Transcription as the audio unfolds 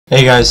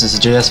Hey guys, this is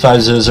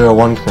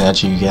Js5001 coming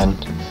at you again.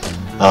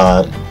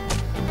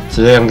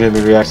 Today I'm going to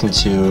be reacting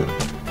to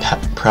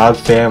Proud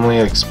Family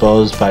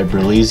Exposed by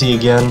BERLESSY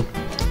again.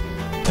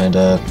 And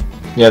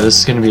yeah, this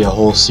is going to be a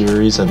whole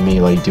series of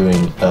me like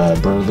doing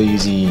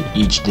BERLESSY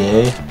each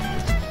day.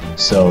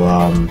 So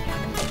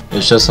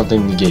it's just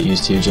something to get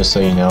used to, just so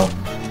you know.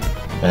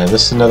 And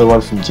this is another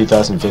one from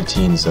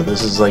 2015, so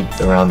this is like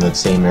around that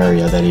same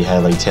area that he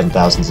had like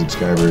 10,000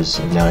 subscribers,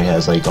 and now he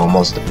has like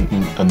almost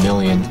a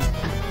million.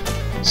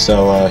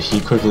 So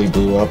he quickly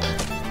blew up,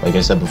 like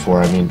I said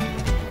before. I mean,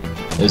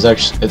 it's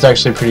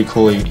actually pretty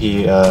cool.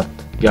 He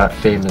got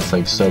famous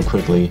like so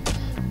quickly.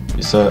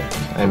 So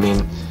I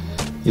mean,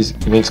 he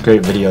makes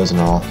great videos and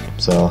all.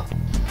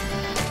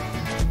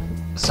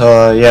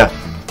 So yeah,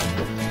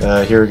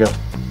 here we go.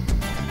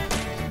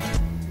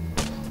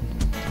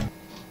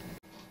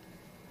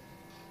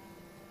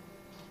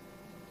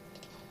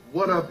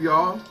 What up,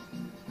 y'all?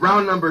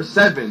 Round number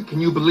 7.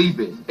 Can you believe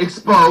it?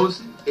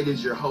 Exposed. It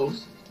is your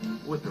host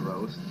with the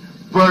rose,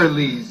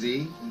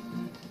 BERLESSY.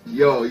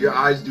 Yo, your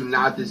eyes do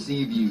not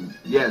deceive you.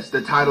 Yes,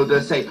 the title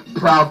does say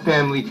Proud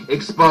Family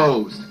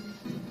Exposed.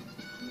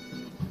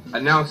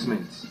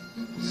 Announcements.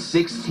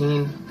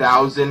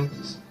 16,000.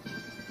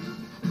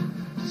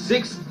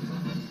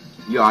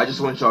 Yo, I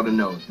just want y'all to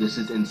know, this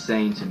is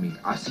insane to me.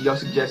 I see y'all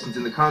suggestions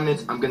in the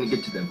comments. I'm gonna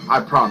get to them. I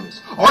promise.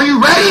 Are you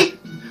ready?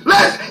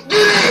 Let's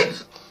get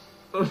it!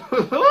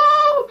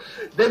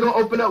 They're gonna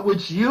open up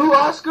with you,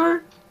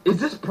 Oscar? Is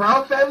this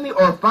Proud Family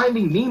or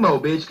Finding Nemo,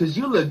 bitch? Cause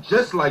you look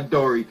just like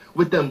Dory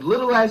with them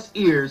little ass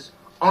ears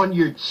on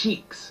your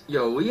cheeks.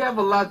 Yo, we have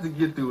a lot to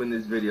get through in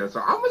this video, so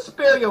I'm gonna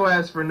spare your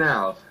ass for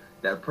now.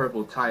 That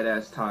purple tight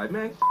ass tie,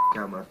 man,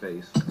 out my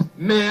face.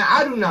 Man,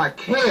 I do not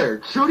care.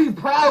 Trudy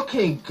Proud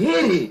can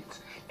get it.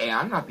 Hey,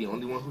 I'm not the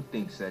only one who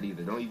thinks that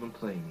either. Don't even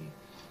play me.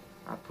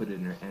 I put it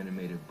in her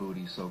animated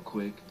booty so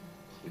quick.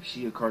 If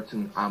she a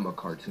cartoon, I'm a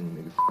cartoon,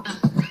 nigga.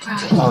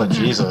 Oh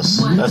Jesus,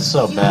 that's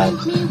so bad.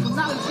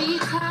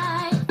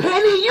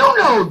 Penny, you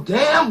know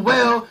damn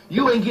well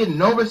you ain't getting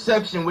no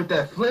reception with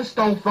that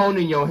Flintstone phone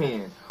in your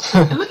hand.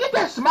 And look at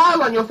that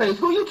smile on your face.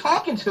 Who you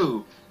talking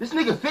to? This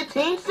nigga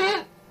 15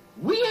 Cent?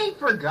 We ain't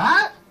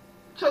forgot.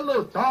 Your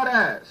little thought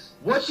ass.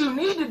 What you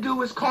need to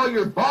do is call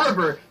your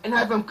barber and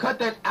have him cut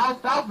that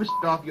alfalfa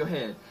shit off your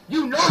head.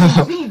 You know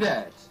you see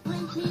that.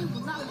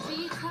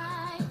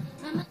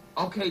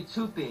 Okay,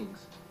 2 things.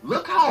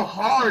 Look how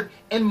hard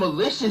and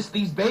malicious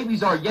these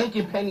babies are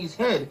yanking Penny's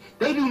head.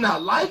 They do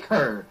not like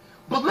her.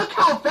 But look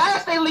how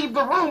fast they leave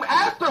the room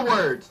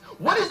afterwards.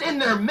 What is in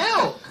their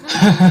milk?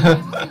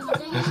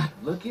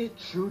 Look at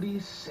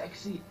Trudy's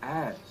sexy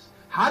ass.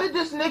 How did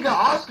this nigga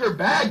Oscar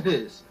bag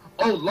this?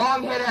 Oh,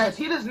 long head ass,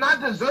 he does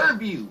not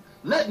deserve you.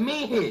 Let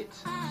me hit.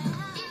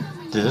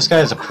 Dude, this guy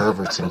is a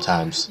pervert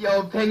sometimes.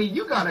 Yo, Penny,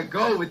 you gotta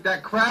go with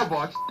that crab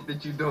walk shit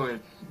that you doing.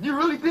 You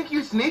really think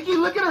you sneaky?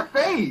 Look at her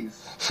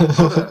face.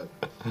 Hold up.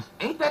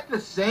 Ain't that the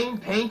same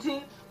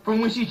painting from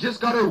when she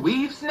just got her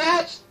weave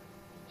snatched?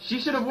 She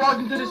should have walked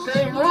into the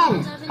same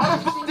room. How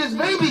the fuck did this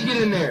baby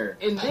get in there?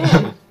 And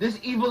then, this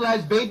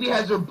evil-ass baby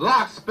has her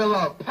block spell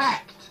out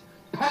packed.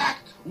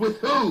 Packed with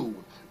who?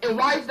 And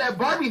why is that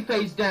Barbie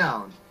face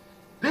down?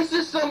 This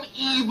is some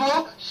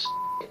evil shit.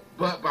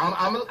 But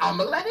I'm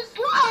gonna let it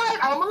slide.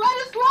 I'm gonna let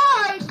it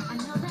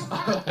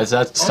slide. Is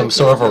that some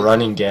sort of a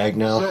running gag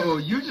now? So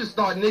you just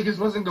thought niggas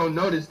wasn't gonna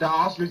notice that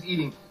Oscar's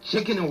eating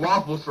chicken and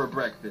waffles for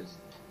breakfast.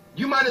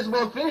 You might as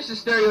well finish the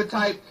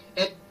stereotype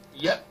and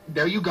yep,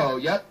 there you go,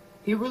 yep.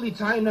 He really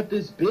tying up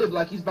this bib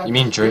like he's about to... You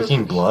mean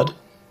drinking blood?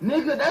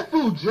 Nigga, that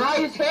food dry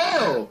as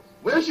hell.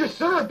 Where's your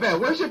syrup at?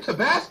 Where's your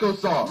Tabasco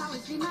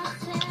sauce?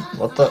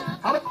 What the...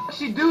 How the fuck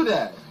she do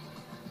that?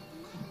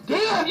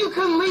 Damn, you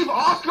couldn't leave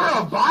Oscar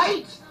a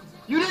bite?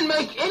 You didn't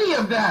make any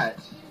of that.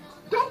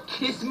 Don't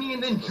kiss me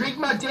and then drink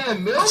my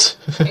damn milk.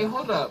 Hey,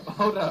 hold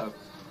up.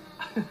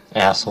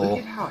 Asshole. Look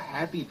at how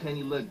happy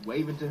Penny looked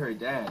waving to her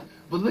dad.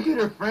 But look at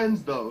her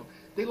friends though.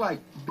 They like,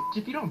 bitch,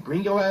 if you don't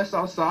bring your ass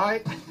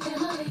outside,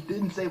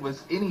 didn't save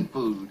us any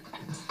food.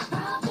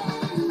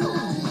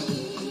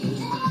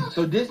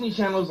 So Disney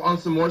Channel's on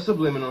some more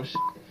subliminal shit.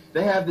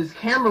 They have this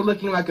camera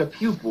looking like a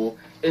pupil,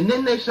 and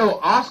then they show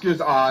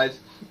Oscar's eyes,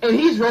 and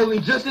he's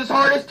rolling just as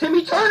hard as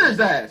Timmy Turner's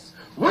ass.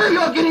 Where are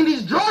y'all getting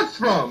these drugs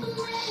from?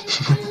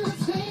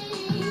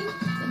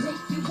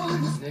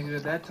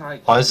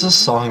 Why does this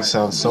song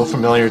sound so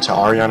familiar to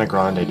Ariana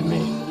Grande to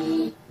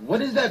me?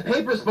 What is that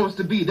paper supposed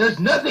to be? There's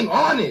nothing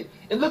on it.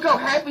 And look how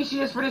happy she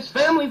is for this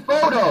family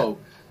photo.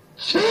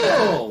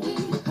 Chill.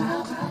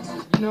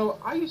 You know,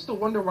 I used to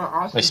wonder why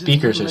Oscar my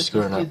speakers are just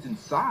screwing up. kids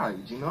inside.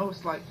 You know,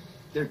 it's like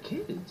they're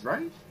kids,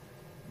 right?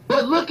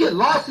 But look at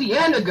La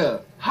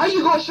Cienega. How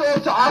you gonna show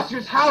up to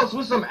Oscar's house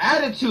with some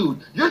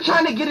attitude? You're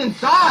trying to get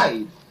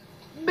inside.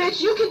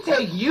 Bitch, you can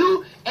take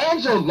you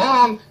and your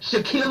long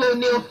Shaquille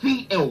O'Neal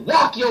feet and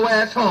walk your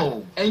ass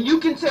home. And you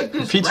can take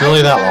this feet's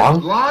really that long?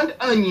 blonde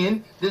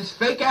onion, this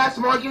fake ass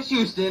Marcus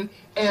Houston,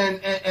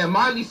 and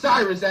Miley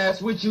Cyrus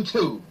ass with you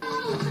too.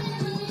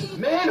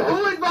 Man,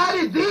 who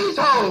invited these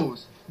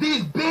hoes?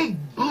 These big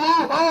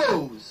blue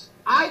hoes.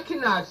 I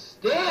cannot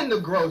stand the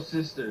Gross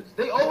sisters.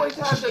 They always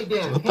have their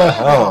damn What the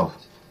hand hell?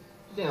 out.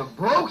 Damn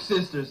broke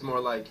sisters, more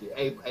like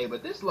it. Hey,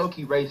 but this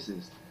low-key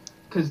racist.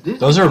 Cause this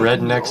Those are the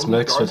rednecks only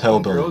mixed with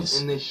dark-skinned girls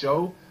hillbillies. in this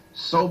show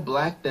so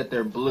black that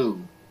they're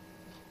blue.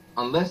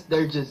 Unless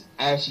they're just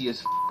ashy as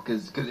f,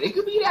 cause it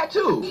could be that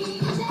too.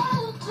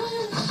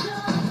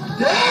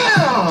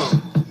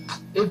 Damn!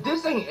 If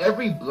this ain't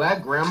every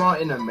black grandma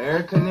in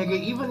America, nigga,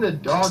 even the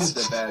dog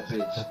is a bad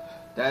bitch.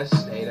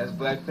 That's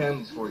black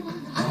families for you.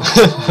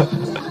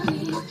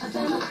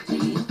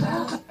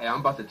 Hey,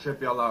 I'm about to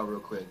trip y'all out real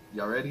quick.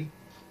 Y'all ready?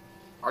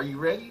 Are you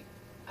ready?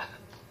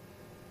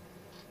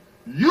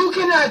 You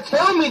cannot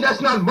tell me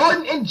that's not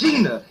Martin and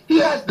Gina. He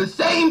has the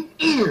same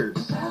ears.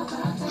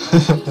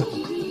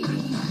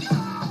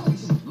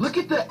 Look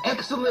at the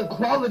excellent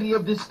quality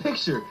of this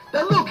picture.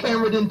 That little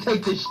camera didn't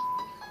take this shit.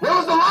 Where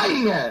was the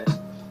lighting at?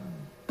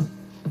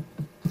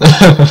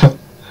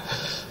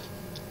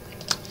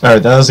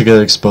 Alright, that was a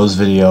good exposed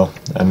video.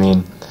 I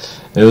mean,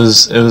 it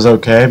was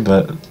okay,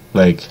 but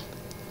like,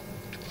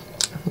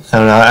 I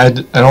don't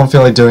know. I don't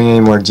feel like doing any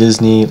more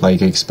Disney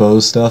like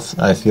exposed stuff.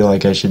 I feel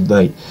like I should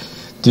like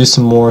do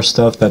some more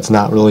stuff that's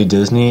not really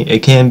Disney.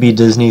 It can be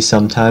Disney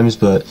sometimes,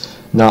 but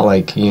not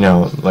like, you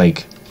know,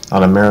 like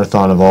on a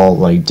marathon of all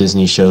like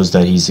Disney shows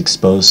that he's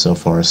exposed so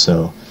far.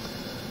 So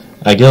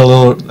I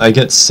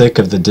get sick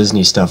of the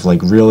Disney stuff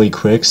like really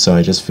quick, so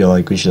I just feel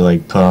like we should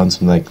like put on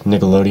some like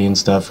Nickelodeon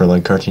stuff or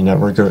like Cartoon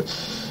Network or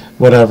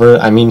whatever.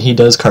 I mean, he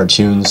does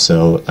cartoons,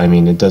 so I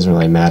mean, it doesn't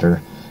really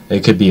matter.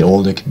 It could be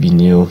old, it could be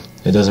new.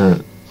 It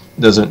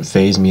doesn't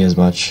faze me as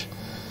much.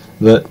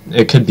 But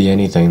it could be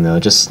anything though,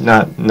 just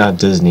not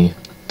Disney,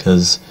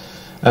 because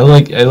I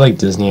like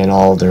Disney and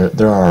all.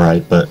 They're all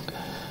right, but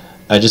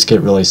I just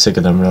get really sick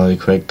of them really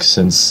quick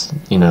since,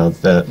 you know,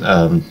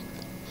 that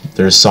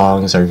their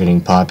songs are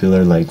getting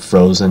popular, like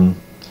Frozen.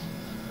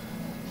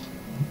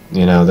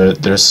 You know,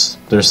 there's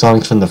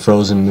songs from the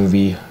Frozen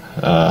movie.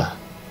 I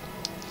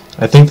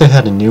think they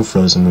had a new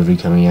Frozen movie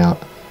coming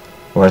out,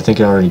 or I think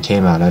it already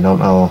came out. I don't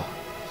know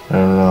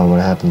what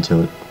happened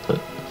to it,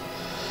 but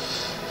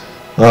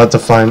I'll have to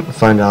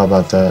find out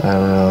about that. I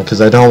don't know,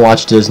 because I don't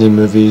watch Disney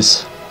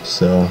movies,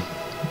 so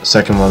the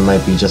second one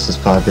might be just as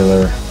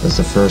popular as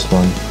the first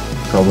one,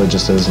 probably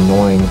just as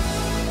annoying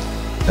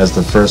as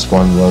the first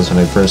one was when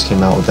I first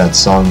came out with that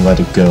song Let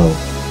It Go.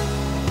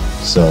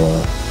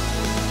 So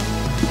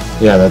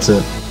yeah, that's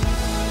it.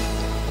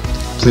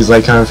 Please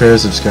like, comment, share,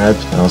 subscribe,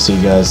 and I'll see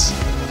you guys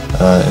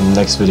in the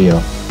next video.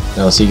 And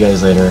I'll see you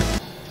guys later,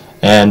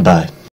 and bye.